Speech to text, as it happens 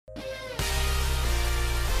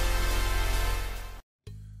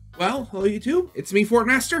Well, hello YouTube, it's me,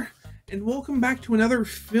 Fortmaster, and welcome back to another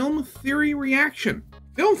Film Theory reaction.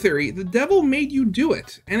 Film Theory, The Devil Made You Do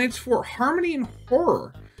It, and it's for Harmony and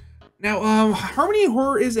Horror. Now, Harmony and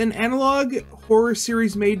Horror is an analog horror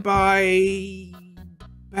series made by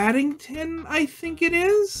Battington, I think it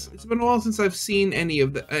is. It's been a while since I've seen any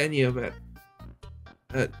of it.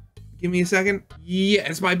 Give me a second. Yeah,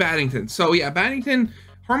 it's by Battington. So yeah, Battington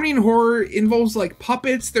Harmony and Horror involves like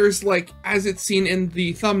puppets. There's like, as it's seen in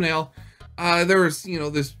the thumbnail, there's, you know,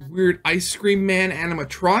 this weird ice cream man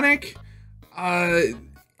animatronic.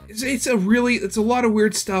 It's a lot of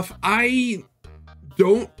weird stuff. Well,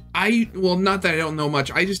 not that I don't know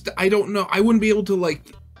much. I don't know. I wouldn't be able to,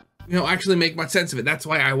 like, you know, actually make much sense of it. That's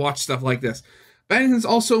why I watch stuff like this. Battington's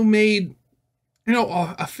also made, you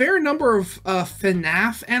know, a fair number of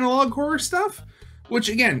FNAF analog horror stuff, which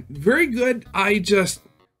again, very good.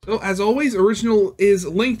 So as always, original is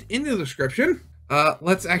linked in the description.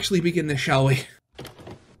 Let's actually begin this, shall we?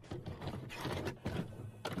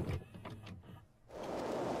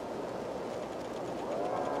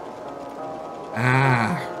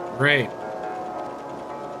 Ah, great.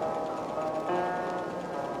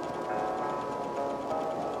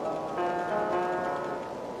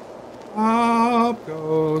 Up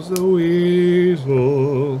goes the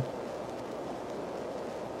weasel.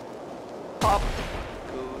 Up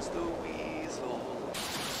goes the weasel.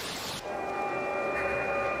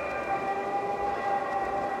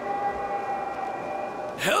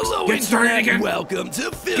 Hello, Get started Internet. again. Welcome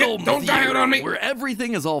to Film Don't die out on me. where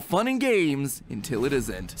everything is all fun and games until it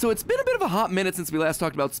isn't. So it's been a bit of a hot minute since we last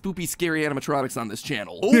talked about spoopy, scary animatronics on this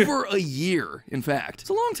channel. Over a year, in fact. It's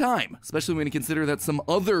a long time, especially when you consider that some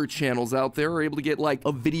other channels out there are able to get like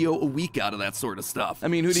a video a week out of that sort of stuff. I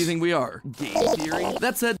mean, who do you think we are? Game Theory?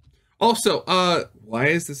 That said, also, why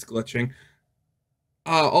is this glitching?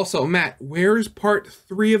 Also, Matt, where's part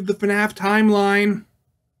 3 of the FNAF timeline?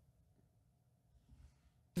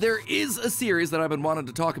 there is a series that I've been wanting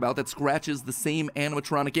to talk about that scratches the same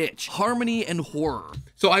animatronic itch. Harmony and Horror.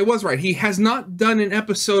 So I was right. He has not done an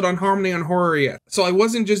episode on Harmony and Horror yet. So I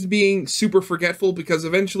wasn't just being super forgetful, because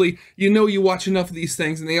eventually, you know, you watch enough of these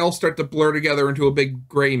things and they all start to blur together into a big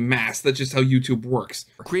gray mass. That's just how YouTube works.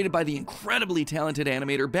 Created by the incredibly talented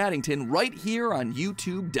animator Battington right here on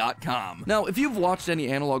YouTube.com. Now, if you've watched any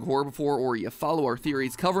analog horror before, or you follow our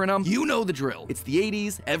theories covering them, you know the drill. It's the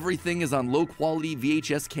 80s, everything is on low-quality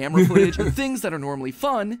VHS camera footage, and things that are normally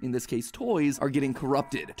fun, in this case toys, are getting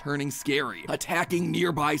corrupted, turning scary, attacking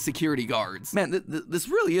nearby security guards. Man, this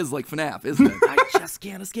really is like FNAF, isn't it? I just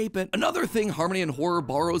can't escape it. Another thing Harmony and Horror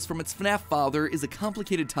borrows from its FNAF father is a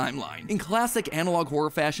complicated timeline. In classic analog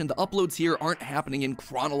horror fashion, the uploads here aren't happening in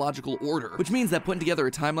chronological order, which means that putting together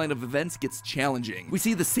a timeline of events gets challenging. We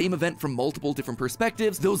see the same event from multiple different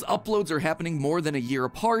perspectives, those uploads are happening more than a year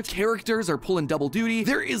apart, characters are pulling double duty,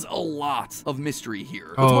 there is a lot of mystery here.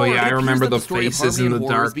 Oh yeah, I remember the faces in the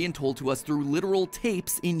dark. Is being told to us through literal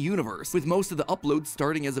tapes in universe, with most of the uploads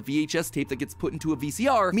starting as a VHS tape that gets put into a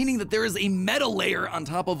VCR, meaning that there is a meta layer on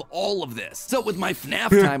top of all of this. So with my FNAF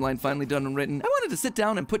timeline finally done and written, I wanted to sit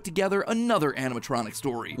down and put together another animatronic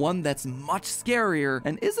story, one that's much scarier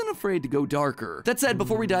and isn't afraid to go darker. That said,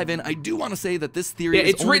 before we dive in, I do want to say that this theory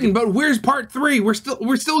it's written, but where's part 3? We're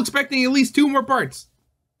still expecting at least 2 more parts.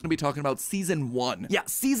 Gonna be talking about season 1. Yeah,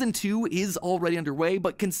 season 2 is already underway,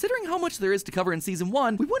 but considering how much there is to cover in season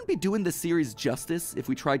 1, we wouldn't be doing this series justice if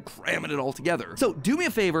we tried cramming it all together. So do me a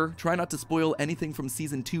favor, try not to spoil anything from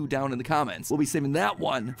season 2 down in the comments. We'll be saving that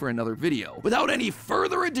one for another video. Without any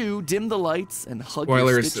further ado, dim the lights and hug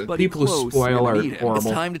your Stitch buddy people close. Who spoil are horrible. It's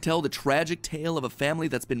time to tell the tragic tale of a family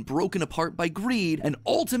that's been broken apart by greed and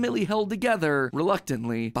ultimately held together,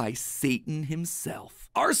 reluctantly, by Satan himself.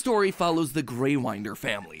 Our story follows the Greywinder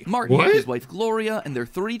family. Martin, his wife Gloria, and their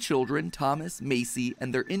 3 children, Thomas, Macy,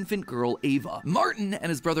 and their infant girl, Ava. Martin and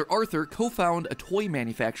his brother Arthur co-found a toy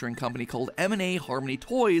manufacturing company called M&A Harmony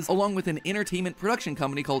Toys, along with an entertainment production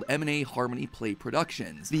company called M&A Harmony Play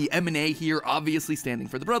Productions. The M&A here obviously standing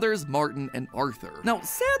for the brothers, Martin and Arthur. Now,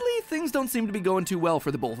 sadly, things don't seem to be going too well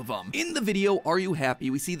for the both of them. In the video, Are You Happy?,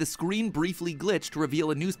 we see the screen briefly glitch to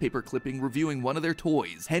reveal a newspaper clipping reviewing one of their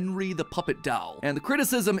toys, Henry the Puppet Doll. And the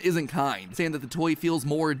criticism isn't kind, saying that the toy feels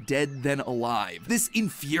more dead than alive. This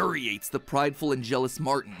infuriates the prideful and jealous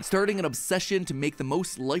Martin, starting an obsession to make the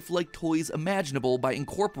most lifelike toys imaginable by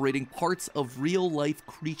incorporating parts of real-life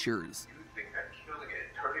creatures. You think that killing it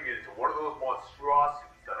and turning it into one of those monstrosities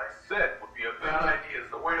that I said would be a bad idea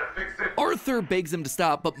is the way to fix it? Arthur begs him to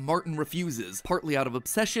stop, but Martin refuses, partly out of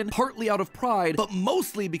obsession, partly out of pride, but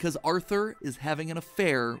mostly because Arthur is having an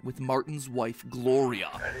affair with Martin's wife,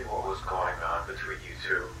 Gloria. I knew what was going on between you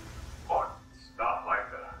two. Martin, stop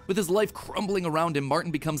like that. With his life crumbling around him,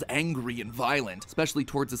 Martin becomes angry and violent, especially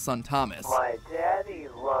towards his son Thomas. My daddy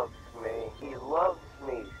loves me. He loves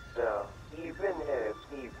me so. Even if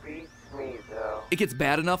he beats me, though. It gets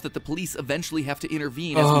bad enough that the police eventually have to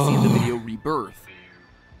intervene, as we see in the video Rebirth.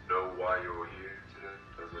 Do you know why you're here today?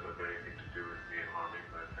 Does it have anything to do with me and harming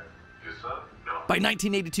my family? Your son? No. By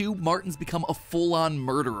 1982, Martin's become a full-on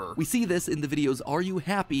murderer. We see this in the videos Are You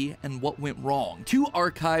Happy and What Went Wrong, two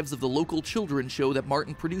archives of the local children's show that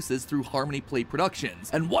Martin produces through Harmony Play Productions.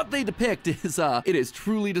 And what they depict is, it is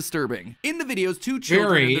truly disturbing. In the videos, two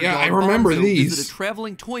children and their dog I remember Bonzo these. visit a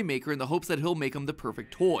traveling toy maker in the hopes that he'll make them the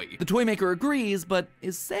perfect toy. The toy maker agrees, but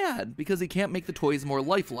is sad because he can't make the toys more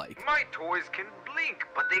lifelike. My toys can blink,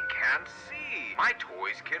 but they can't see. My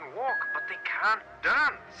toys can walk, but they can't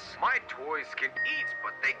dance. My toys can eat,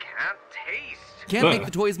 but they can't taste. Can't make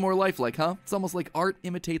the toys more lifelike, huh? It's almost like art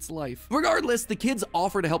imitates life. Regardless, the kids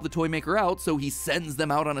offer to help the toy maker out, so he sends them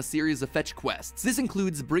out on a series of fetch quests. This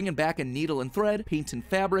includes bringing back a needle and thread, paint and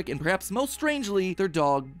fabric, and perhaps most strangely, their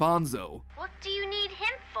dog, Bonzo. What do you need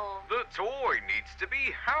him for? The toy needs to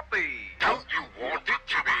be happy. Don't you want it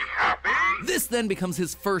to be happy? This then becomes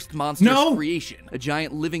his first monstrous No. creation, a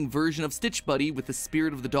giant living version of Stitch Buddy with the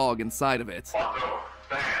spirit of the dog inside of it. Bonzo,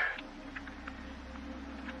 stand.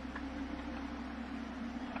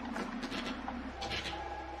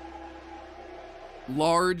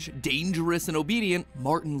 Large, dangerous, and obedient,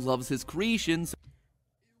 Martin loves his creations.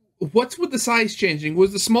 What's with the size changing?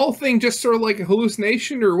 Was the small thing just sort of like a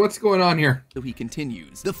hallucination, or what's going on here? So he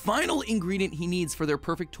continues. The final ingredient he needs for their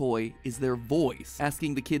perfect toy is their voice,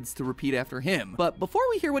 asking the kids to repeat after him. But before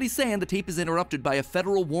we hear what he's saying, the tape is interrupted by a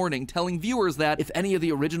federal warning telling viewers that if any of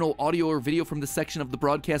the original audio or video from this section of the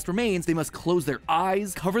broadcast remains, they must close their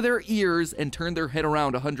eyes, cover their ears, and turn their head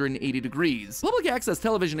around 180 degrees. Public access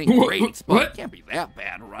television ain't great, but it can't be that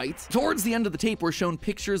bad, right? Towards the end of the tape, we're shown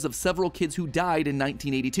pictures of several kids who died in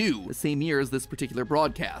 1982. The same year as this particular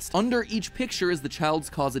broadcast. Under each picture is the child's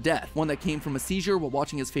cause of death, one that came from a seizure while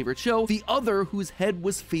watching his favorite show, the other whose head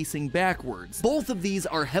was facing backwards. Both of these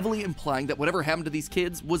are heavily implying that whatever happened to these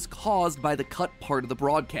kids was caused by the cut part of the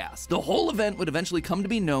broadcast. The whole event would eventually come to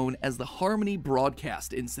be known as the Harmony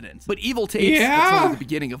Broadcast Incident. But evil tapes, that's only the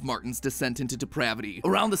beginning of Martin's descent into depravity.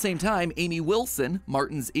 Around the same time, Amy Wilson,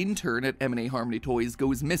 Martin's intern at M&A Harmony Toys,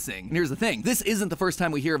 goes missing. And here's the thing, this isn't the first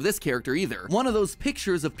time we hear of this character either. One of those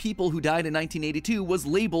pictures of people who died in 1982 was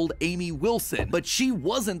labeled Amy Wilson, but she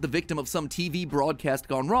wasn't the victim of some TV broadcast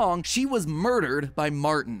gone wrong. She was murdered by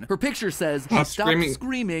Martin. Her picture says she stopped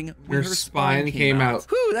screaming when her spine came out.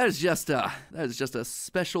 Whew, that is just a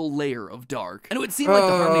special layer of dark. And it would seem like the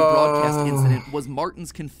Harmony Broadcast incident was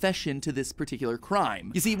Martin's confession to this particular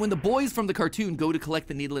crime. You see, when the boys from the cartoon go to collect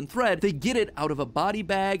the needle and thread, they get it out of a body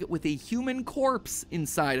bag with a human corpse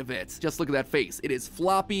inside of it. Just look at that face. It is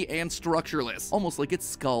floppy and structureless, almost like its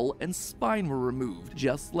skull and spine were removed,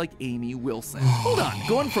 just like Amy Wilson. Hold on,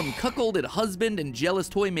 going from cuckolded husband and jealous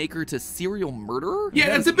toy maker to serial murderer? Yeah,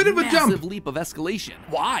 that's a bit of a jump. Massive leap of escalation.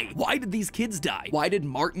 Why? Why did these kids die? Why did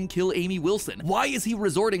Martin kill Amy Wilson? Why is he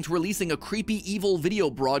resorting to releasing a creepy, evil video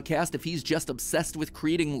broadcast if he's just obsessed with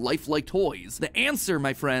creating lifelike toys? The answer,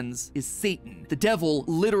 my friends, is Satan. The devil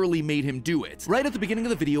literally made him do it. Right at the beginning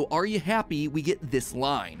of the video, Are You Happy? We get this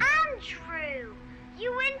line. Andrew,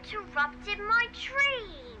 you interrupted my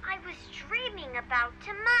dream. I was dreaming about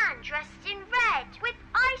a man dressed in red with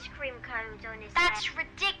ice cream cones on his head. That's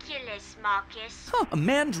ridiculous, Marcus. Huh, a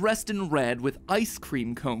man dressed in red with ice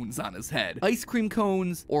cream cones on his head. Ice cream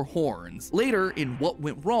cones or horns. Later, in What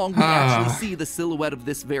Went Wrong, we actually see the silhouette of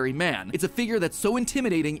this very man. It's a figure that's so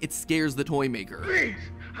intimidating, it scares the toy maker. Please,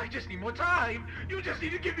 I just need more time. You just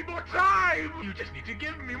need to give me more time. You just need to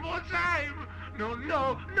give me more time. No.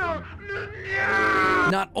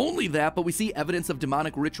 Not only that, but we see evidence of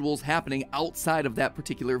demonic rituals happening outside of that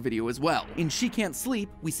particular video as well. In She Can't Sleep,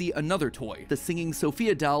 we see another toy, the singing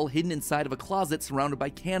Sophia doll hidden inside of a closet surrounded by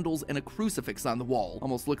candles and a crucifix on the wall.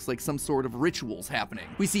 Almost looks like some sort of rituals happening.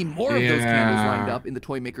 We see more of those candles lined up in the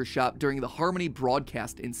toy maker shop during the Harmony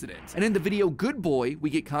Broadcast incident. And in the video Good Boy, we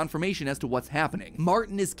get confirmation as to what's happening.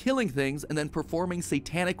 Martin is killing things and then performing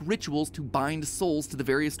satanic rituals to bind souls to the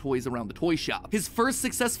various toys around the toy shop. His first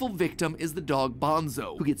successful victim is the dog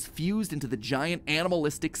Bonzo, who gets fused into the giant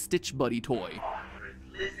animalistic Stitch Buddy toy.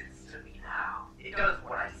 It listens to me now. It does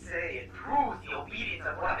what I say. It proves the obedience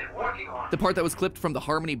of what I've been working on. The part that was clipped from the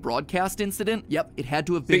Harmony Broadcast incident, yep, it had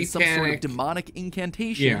to have been some sort of demonic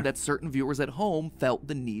incantation that certain viewers at home felt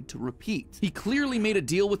the need to repeat. He clearly made a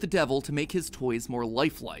deal with the devil to make his toys more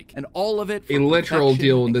lifelike, and all of it for a literal perfection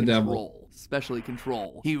deal with and the control. devil. especially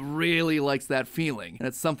control. He really likes that feeling, and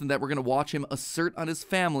it's something that we're gonna watch him assert on his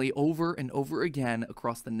family over and over again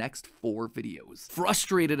across the next 4 videos.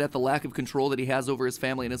 Frustrated at the lack of control that he has over his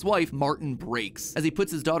family and his wife, Martin breaks. As he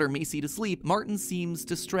puts his daughter Macy to sleep, Martin seems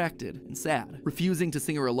distracted and sad, refusing to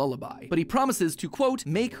sing her a lullaby. But he promises to, quote,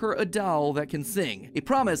 make her a doll that can sing, a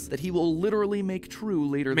promise that he will literally make true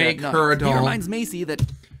later that night. Make her a doll. He reminds Macy that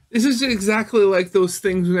this is exactly like those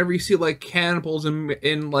things whenever you see like cannibals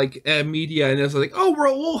in like media, and it's like, oh,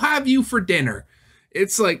 we'll have you for dinner.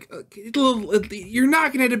 It's like, you're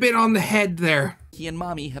knocking it a bit on the head there. he and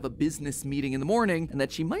Mommy have a business meeting in the morning and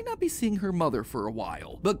that she might not be seeing her mother for a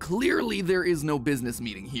while. But clearly there is no business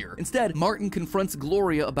meeting here. Instead, Martin confronts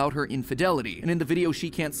Gloria about her infidelity, and in the video She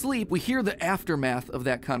Can't Sleep, we hear the aftermath of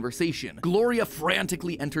that conversation. Gloria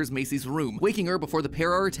frantically enters Macy's room, waking her before the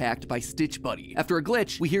pair are attacked by Stitch Buddy. After a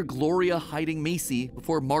glitch, we hear Gloria hiding Macy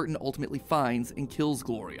before Martin ultimately finds and kills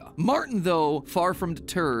Gloria. Martin, though, far from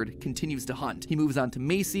deterred, continues to hunt. He moves on to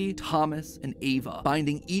Macy, Thomas, and Ava,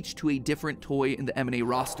 binding each to a different toy in the M&A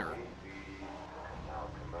roster.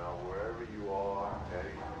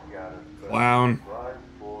 Clown.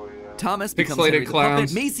 Thomas becomes Pixelated Henry the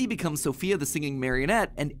clowns. puppet, Macy becomes Sophia the singing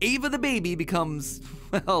marionette, and Ava the baby becomes,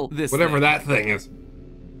 well, this Whatever thing. that thing is.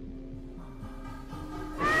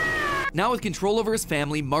 Now with control over his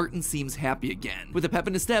family, Martin seems happy again. With a pep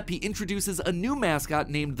in his step, he introduces a new mascot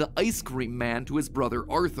named the Ice Cream Man to his brother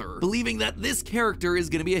Arthur, believing that this character is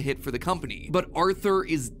gonna be a hit for the company. But Arthur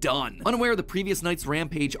is done. Unaware of the previous night's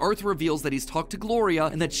rampage, Arthur reveals that he's talked to Gloria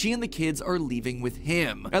and that she and the kids are leaving with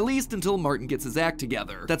him. At least until Martin gets his act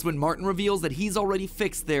together. That's when Martin reveals that he's already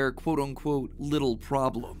fixed their quote-unquote little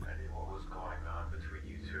problem. What was going on between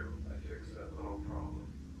you two? I fixed that little problem.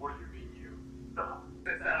 What do you mean you? No.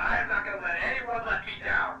 I am not gonna let anyone let me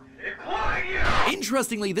down, including you!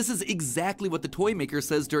 Interestingly, this is exactly what the toy maker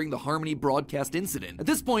says during the Harmony broadcast incident. At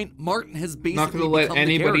this point, Martin has basically Not gonna let become the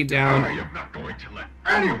anybody character. down. I am not going to let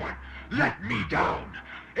anyone let me down,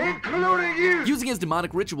 including you! Using his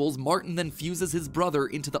demonic rituals, Martin then fuses his brother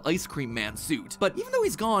into the Ice Cream Man suit. But even though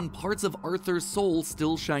he's gone, parts of Arthur's soul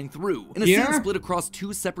still shine through. In a scene split across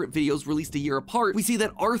two separate videos released a year apart, we see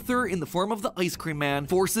that Arthur, in the form of the Ice Cream Man,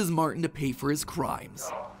 forces Martin to pay for his crimes.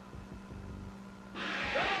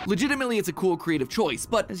 Legitimately, it's a cool creative choice,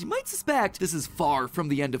 but as you might suspect, this is far from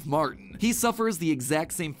the end of Martin. He suffers the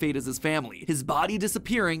exact same fate as his family, his body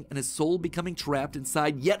disappearing and his soul becoming trapped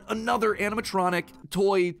inside yet another animatronic,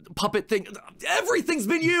 toy, puppet thing. Everything's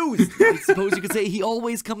been used! I suppose you could say he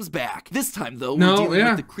always comes back. This time, though, we're dealing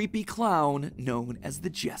with the creepy clown known as the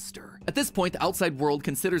Jester. At this point, the outside world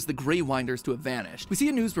considers the Greywinders to have vanished. We see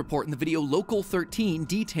a news report in the video Local 13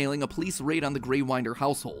 detailing a police raid on the Greywinder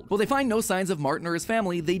household. While they find no signs of Martin or his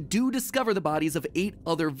family, they do discover the bodies of 8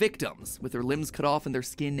 other victims, with their limbs cut off and their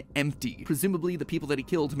skin empty, presumably the people that he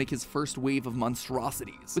killed to make his first wave of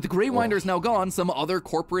monstrosities. With the Greywinders now gone, some other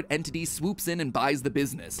corporate entity swoops in and buys the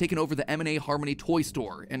business, taking over the M&A Harmony toy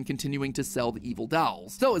store and continuing to sell the evil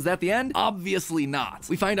dolls. So is that the end? Obviously not.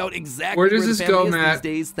 We find out exactly where does the this family go, is Matt?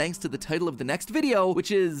 these days thanks to the title of the next video, which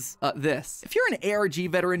is this. If you're an ARG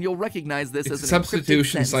veteran, you'll recognize this as an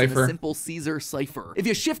substitution encrypted sentence in cipher. a simple Caesar cipher. If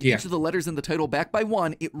you shift each of the letters in the title back by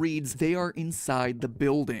 1, it reads, they are inside the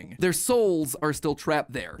building. Their souls are still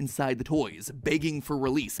trapped there, inside the toys, begging for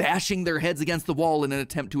release, bashing their heads against the wall in an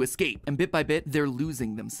attempt to escape. And bit by bit, they're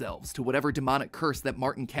losing themselves to whatever demonic curse that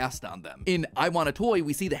Martin cast on them. In I Want a Toy,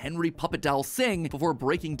 we see the Henry puppet doll sing before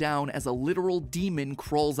breaking down as a literal demon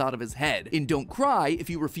crawls out of his head. In Don't Cry, if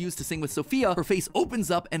you refuse to sing with Sophia, her face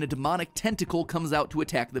opens up and a demonic tentacle comes out to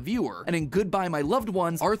attack the viewer. And in Goodbye My Loved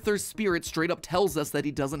Ones, Arthur's spirit straight up tells us that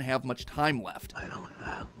he doesn't have much time left. I don't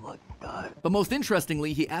have much time. But most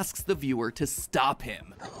interestingly, he asks the viewer to stop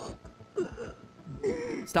him.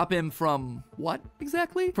 Stop him from what,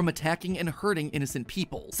 exactly? From attacking and hurting innocent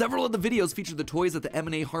people. Several of the videos feature the toys at the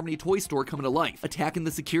M&A Harmony toy store coming to life, attacking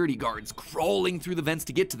the security guards, crawling through the vents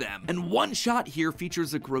to get to them. And one shot here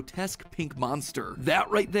features a grotesque pink monster.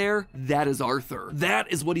 That right there, that is Arthur.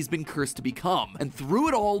 That is what he's been cursed to become. And through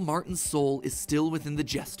it all, Martin's soul is still within the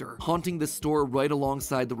Jester, haunting the store right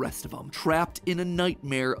alongside the rest of them, trapped in a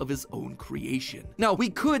nightmare of his own creation. Now, we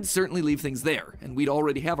could certainly leave things there, and we'd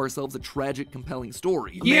already have ourselves a tragic, compelling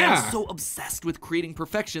story. A man so obsessed with creating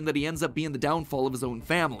perfection that he ends up being the downfall of his own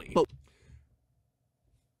family.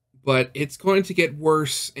 But it's going to get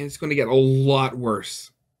worse, and it's going to get a lot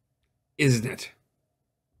worse. Isn't it?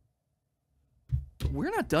 But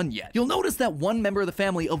we're not done yet. You'll notice that one member of the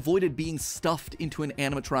family avoided being stuffed into an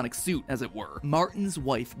animatronic suit, as it were. Martin's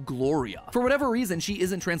wife, Gloria. For whatever reason, she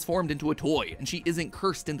isn't transformed into a toy, and she isn't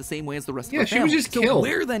cursed in the same way as the rest of her family. Yeah, she was just so killed.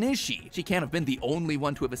 Where then is she? She can't have been the only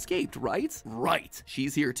one to have escaped, right? Right,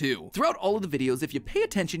 she's here too. Throughout all of the videos, if you pay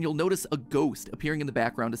attention, you'll notice a ghost appearing in the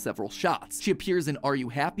background of several shots. She appears in Are You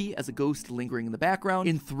Happy as a ghost lingering in the background.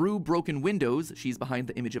 In Through Broken Windows, she's behind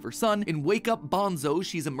the image of her son. In Wake Up Bonzo,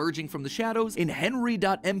 she's emerging from the shadows. In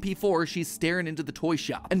Henry.mp4, she's staring into the toy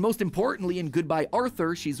shop. And most importantly, in Goodbye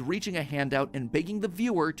Arthur, she's reaching a hand out and begging the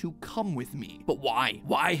viewer to come with me. But why?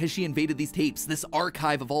 Why has she invaded these tapes, this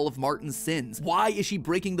archive of all of Martin's sins? Why is she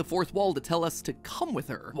breaking the fourth wall to tell us to come with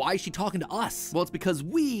her? Why is she talking to us? Well, it's because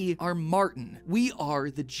we are Martin. We are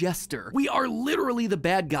the jester. We are literally the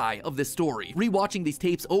bad guy of this story. Rewatching these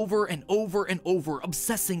tapes over and over and over,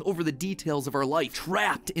 obsessing over the details of our life,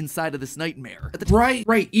 trapped inside of this nightmare.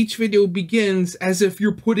 Right. Each video begins as if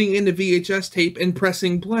you're putting in a VHS tape and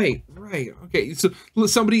pressing play. Right. Okay, so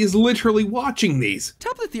somebody is literally watching these.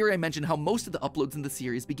 Top of the theory, I mentioned how most of the uploads in the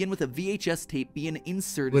series begin with a VHS tape being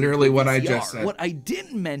inserted Literally into a what I VCR. just said. What I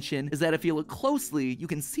didn't mention is that if you look closely, you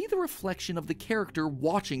can see the reflection of the character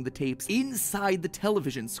watching the tapes inside the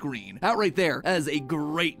television screen. That right there, that is a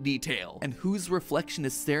great detail. And whose reflection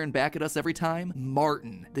is staring back at us every time?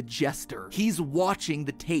 Martin, the jester. He's watching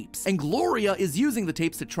the tapes, and Gloria is using the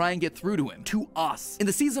tapes to try and get through to him, to us. In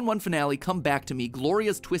the season 1 finale, Come Back to Me,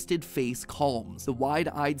 Gloria's twisted face calms, the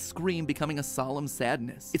wide-eyed scream becoming a solemn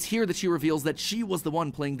sadness. It's here that she reveals that she was the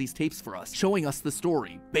one playing these tapes for us, showing us the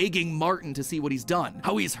story, begging Martin to see what he's done,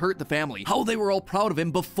 how he's hurt the family, how they were all proud of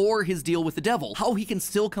him before his deal with the devil, how he can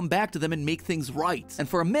still come back to them and make things right. And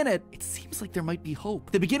for a minute, it seems like there might be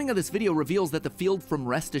hope. The beginning of this video reveals that the field from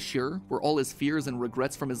Rest Assure, where all his fears and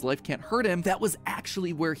regrets from his life can't hurt him, that was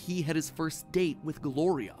actually where he had his first date with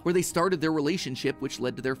Gloria, where they started their relationship, which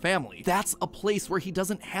led to their family. That's a place where he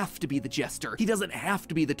doesn't have to be the jester. He doesn't have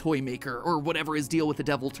to be the toy maker or whatever his deal with the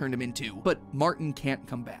devil turned him into. But Martin can't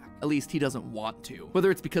come back. At least he doesn't want to.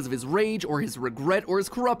 Whether it's because of his rage or his regret or his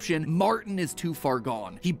corruption, Martin is too far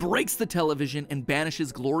gone. He breaks the television and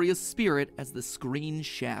banishes Gloria's spirit as the screen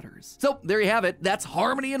shatters. So there you have it. That's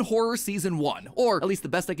Harmony and Horror Season 1. Or at least the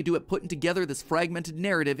best I could do at putting together this fragmented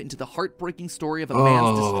narrative into the heartbreaking story of a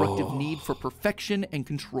man's destructive need for perfection and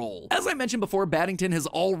control. As I mentioned before, Battington has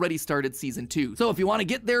already started Season 2. So if you want to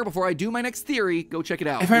get there before I do my next theory, go check it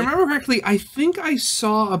out. If I remember correctly, I think I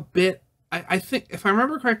saw a bit. I think, if I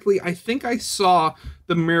remember correctly, I think I saw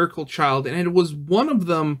The Miracle Child, and it was one of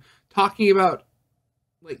them talking about,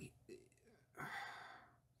 like, it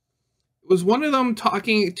was one of them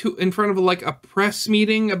talking to in front of like a press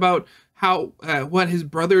meeting about how what his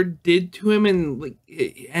brother did to him, and like,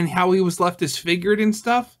 and how he was left disfigured and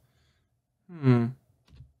stuff.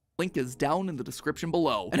 Link is down in the description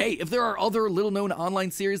below. And hey, if there are other little-known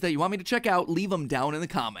online series that you want me to check out, leave them down in the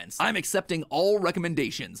comments. I'm accepting all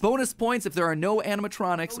recommendations. Bonus points if there are no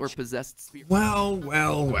animatronics or possessed spirits.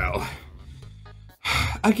 Well.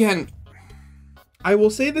 Again, I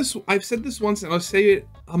will say this, I've said this once and I'll say it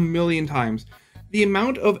a million times. The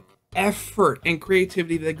amount of effort and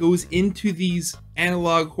creativity that goes into these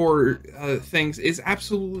analog horror things is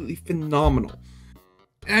absolutely phenomenal.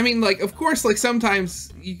 I mean, like, of course, like,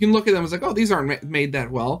 sometimes you can look at them as like, oh, these aren't made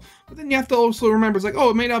that well. But then you have to also remember, it's like,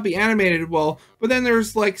 oh, it may not be animated well. But then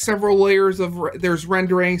there's, like, several layers of, there's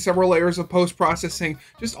rendering, several layers of post-processing.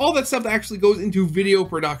 Just all that stuff that actually goes into video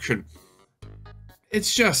production.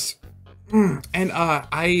 It's just... And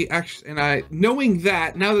knowing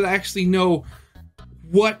that, now that I actually know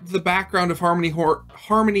what the background of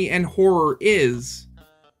Harmony and Horror is...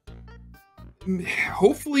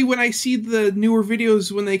 Hopefully when I see the newer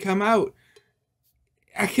videos when they come out,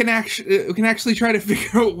 I can actually try to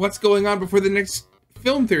figure out what's going on before the next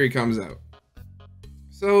film theory comes out.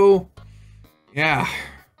 So, yeah.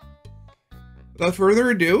 Without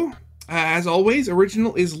further ado, as always,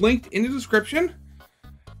 original is linked in the description.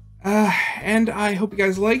 And I hope you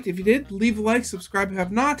guys liked. If you did, leave a like, subscribe if you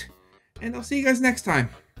have not, and I'll see you guys next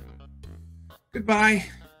time. Goodbye.